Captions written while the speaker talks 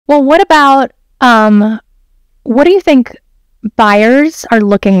Well, what about, what do you think buyers are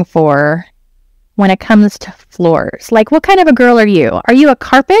looking for when it comes to floors? Like, what kind of a girl are you? Are you a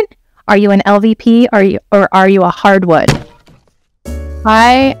carpet? Are you an LVP? Or are you a hardwood?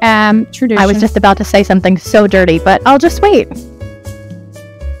 I am traditional. I was just about to say something so dirty, but I'll just wait.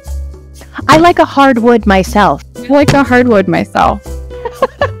 I like a hardwood myself. I like a hardwood myself.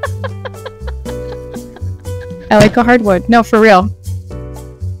 I like a hardwood. No, for real.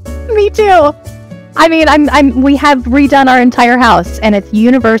 Me too. I mean, we have redone our entire house, and it's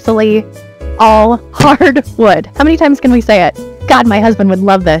universally all hardwood. How many times can we say it? God, my husband would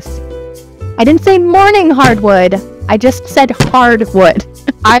love this. I didn't say morning hardwood. I just said hardwood.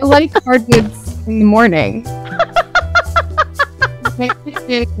 I like hardwoods in the morning.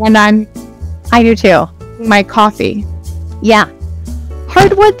 When I do too. My coffee. Yeah.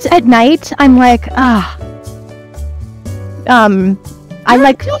 Hardwoods at night, I'm like, I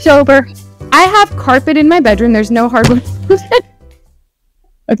like sober. I have carpet in my bedroom. There's no hardwood.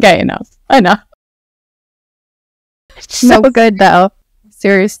 Okay, enough. So good though.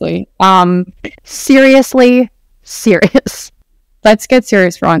 Seriously. Seriously serious. Let's get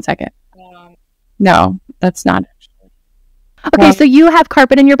serious for 1 second. No, that's not. Okay, so you have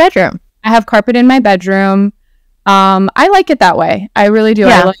carpet in your bedroom. I have carpet in my bedroom. I like it that way. I really do.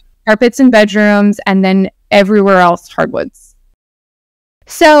 Yeah. I like carpets in bedrooms and then everywhere else hardwoods.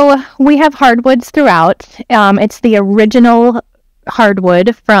 So we have hardwoods throughout. It's the original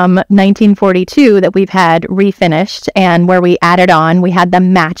hardwood from 1942 that we've had refinished, and where we added on, we had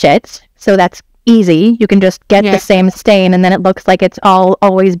them match it. So that's easy. You can just get the same stain, and then it looks like it's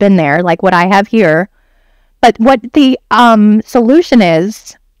always been there, like what I have here. But what the solution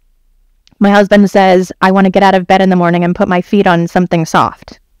is, my husband says, I want to get out of bed in the morning and put my feet on something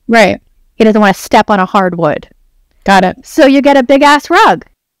soft. Right. He doesn't want to step on a hardwood. Got it. So you get a big ass rug.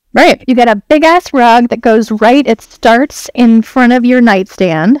 Right. You get a big ass rug that goes right, it starts in front of your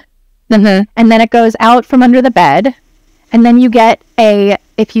nightstand, Mm-hmm. and then it goes out from under the bed, and then you get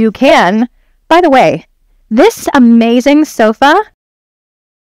if you can, by the way, this amazing sofa,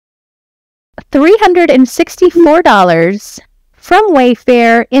 $364 from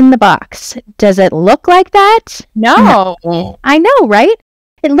Wayfair in the box. Does it look like that? No. I know, right?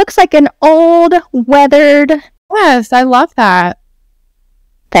 It looks like an old, weathered... Yes, I love that.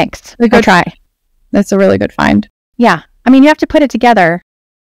 Thanks. I'll try. That's a really good find. Yeah. I mean, you have to put it together.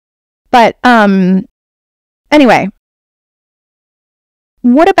 But, anyway.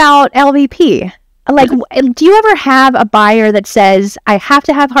 What about LVP? Like, do you ever have a buyer that says, I have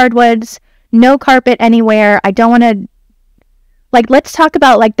to have hardwoods, no carpet anywhere, I don't want to... Like, let's talk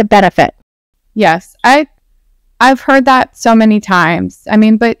about, like, the benefit. Yes. I've heard that so many times. I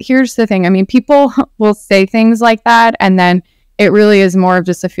mean, but here's the thing. I mean, people will say things like that, and then it really is more of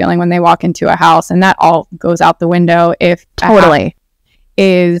just a feeling when they walk into a house, and that all goes out the window if Totally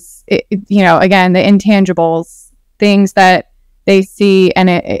is, again, the intangibles, things that they see, and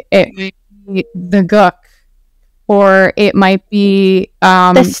the gook, or it might be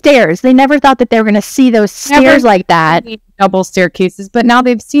the stairs. They never thought that they were going to see those stairs like that. Double staircases, but now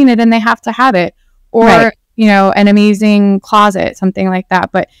they've seen it and they have to have it. Or Right. An amazing closet, something like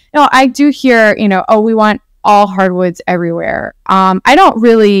that. But I do hear, we want all hardwoods everywhere. I don't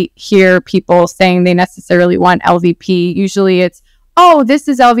really hear people saying they necessarily want LVP. Usually it's, this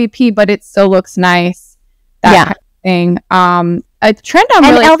is LVP, but it still looks nice. That kind of thing. A trend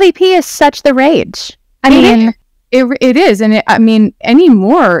LVP is such the rage. It is, and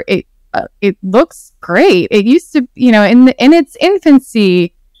anymore it looks great. It used to, in its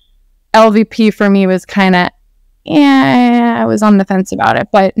infancy, LVP for me was kind of, I was on the fence about it.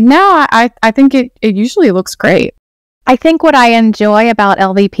 But now I think it usually looks great. I think what I enjoy about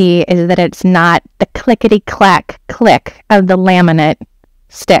LVP is that it's not the clickety-clack click of the laminate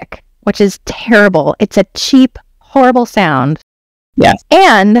stick, which is terrible. It's a cheap, horrible sound. Yes.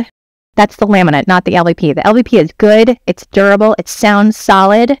 And that's the laminate, not the LVP. The LVP is good. It's durable. It sounds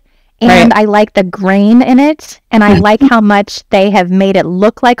solid. And I like the grain in it, and I like how much they have made it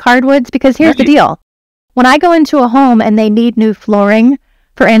look like hardwoods, because here's the deal. When I go into a home and they need new flooring,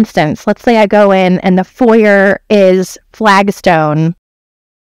 for instance, let's say I go in and the foyer is flagstone,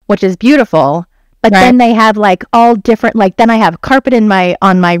 which is beautiful, but then they have like all different, like then I have carpet on my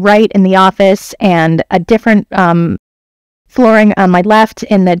right in the office and a different flooring on my left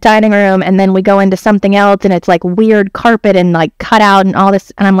in the dining room, and then we go into something else and it's like weird carpet and like cut out and all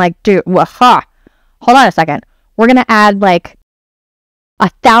this, and I'm like, dude, hold on a second, we're gonna add like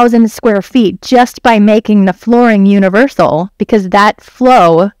 1,000 square feet just by making the flooring universal, because that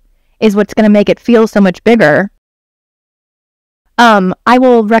flow is what's gonna make it feel so much bigger. I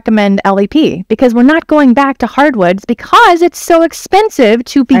will recommend LVP because we're not going back to hardwoods because it's so expensive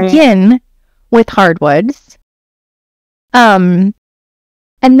to begin with hardwoods. And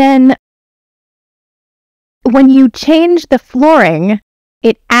then when you change the flooring,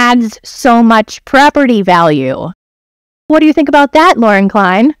 it adds so much property value. What do you think about that, Lauren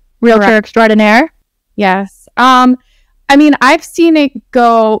Klein, Realtor extraordinaire? Yes. I mean, I've seen it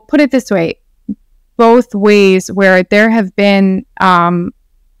go, put it this way, both ways, where there have been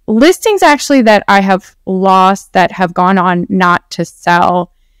listings actually that I have lost that have gone on not to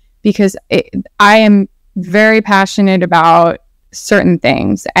sell because I am very passionate about certain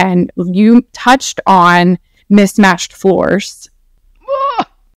things. And you touched on mismatched floors.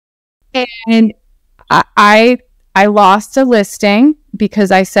 And I lost a listing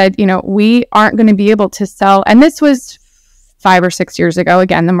because I said, we aren't going to be able to sell. And this was 5 or 6 years ago.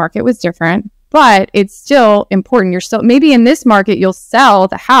 Again, the market was different, but it's still important. You're still, maybe in this market, you'll sell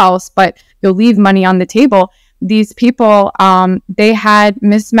the house, but you'll leave money on the table. These people, they had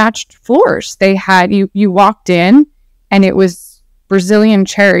mismatched floors. They had, you walked in and it was Brazilian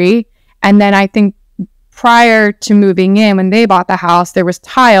cherry. And then I think prior to moving in, when they bought the house, there was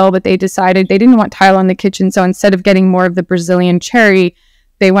tile, but they decided they didn't want tile on the kitchen. So instead of getting more of the Brazilian cherry,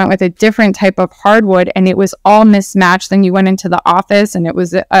 they went with a different type of hardwood, and it was all mismatched. Then you went into the office and it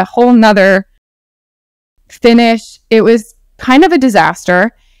was a whole nother finish. It was kind of a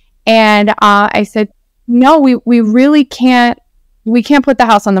disaster. And I said, no, we really can't, we can't put the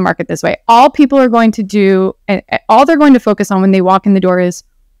house on the market this way. All people are going to do, and all they're going to focus on when they walk in the door is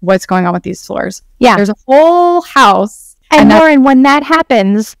what's going on with these floors. Yeah. There's a whole house. And Lauren, when that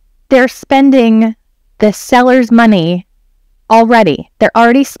happens, they're spending the seller's money already. They're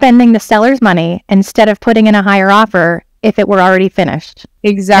already spending the seller's money instead of putting in a higher offer if it were already finished.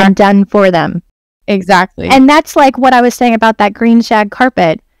 Exactly. And done for them. Exactly. And that's like what I was saying about that green shag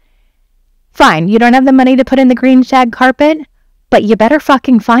carpet. Fine, you don't have the money to put in the green shag carpet, but you better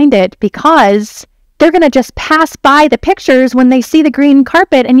fucking find it because they're going to just pass by the pictures when they see the green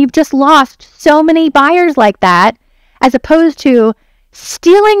carpet, and you've just lost so many buyers like that, as opposed to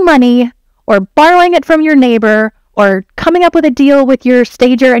stealing money or borrowing it from your neighbor or coming up with a deal with your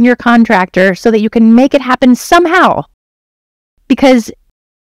stager and your contractor so that you can make it happen somehow. Because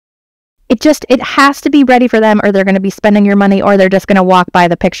it has to be ready for them, or they're going to be spending your money, or they're just going to walk by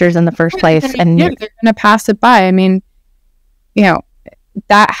the pictures in the first place. And they're going to pass it by. I mean,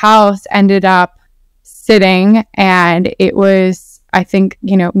 that house ended up sitting, and it was, I think,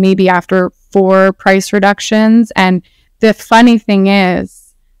 maybe after 4 price reductions. And the funny thing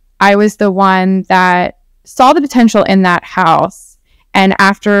is, I was the one that saw the potential in that house. And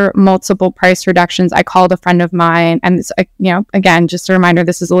after multiple price reductions, I called a friend of mine, and this, again, just a reminder,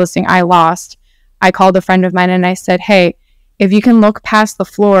 this is a listing I lost. I called a friend of mine and I said, hey, if you can look past the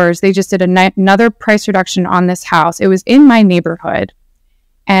floors, they just did another price reduction on this house. It was in my neighborhood.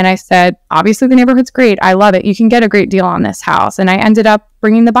 And I said, obviously the neighborhood's great. I love it. You can get a great deal on this house. And I ended up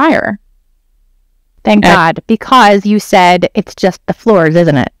bringing the buyer. Thank God, because you said it's just the floors,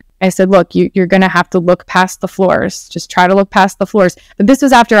 isn't it? I said, look, you're going to have to look past the floors. Just try to look past the floors. But this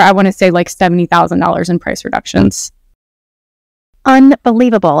was after, I want to say, like $70,000 in price reductions.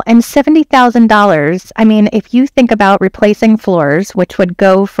 Unbelievable. And $70,000, I mean, if you think about replacing floors, which would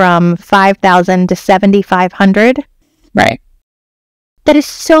go from $5,000 to $7,500. Right. That is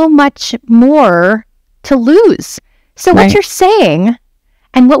so much more to lose. So what you're saying,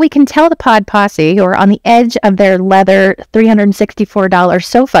 and what we can tell the Pod Posse, who are on the edge of their leather $364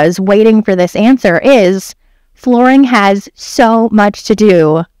 sofas waiting for this answer, is flooring has so much to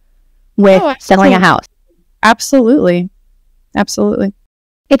do with selling a house. Absolutely. Absolutely.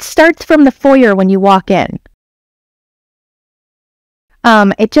 It starts from the foyer when you walk in.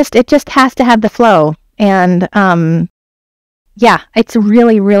 It just has to have the flow. And yeah, it's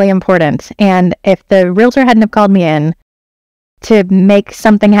really, really important. And if the realtor hadn't have called me in to make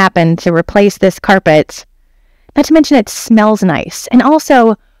something happen to replace this carpet, not to mention it smells nice. And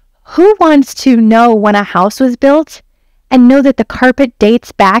also, who wants to know when a house was built and know that the carpet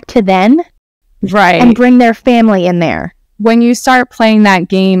dates back to then? Right. And bring their family in there. When you start playing that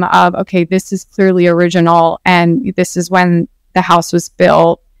game of, okay, this is clearly original and this is when the house was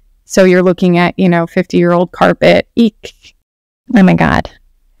built. So you're looking at, 50-year-old carpet. Eek. Oh my God.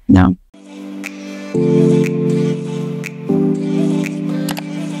 No.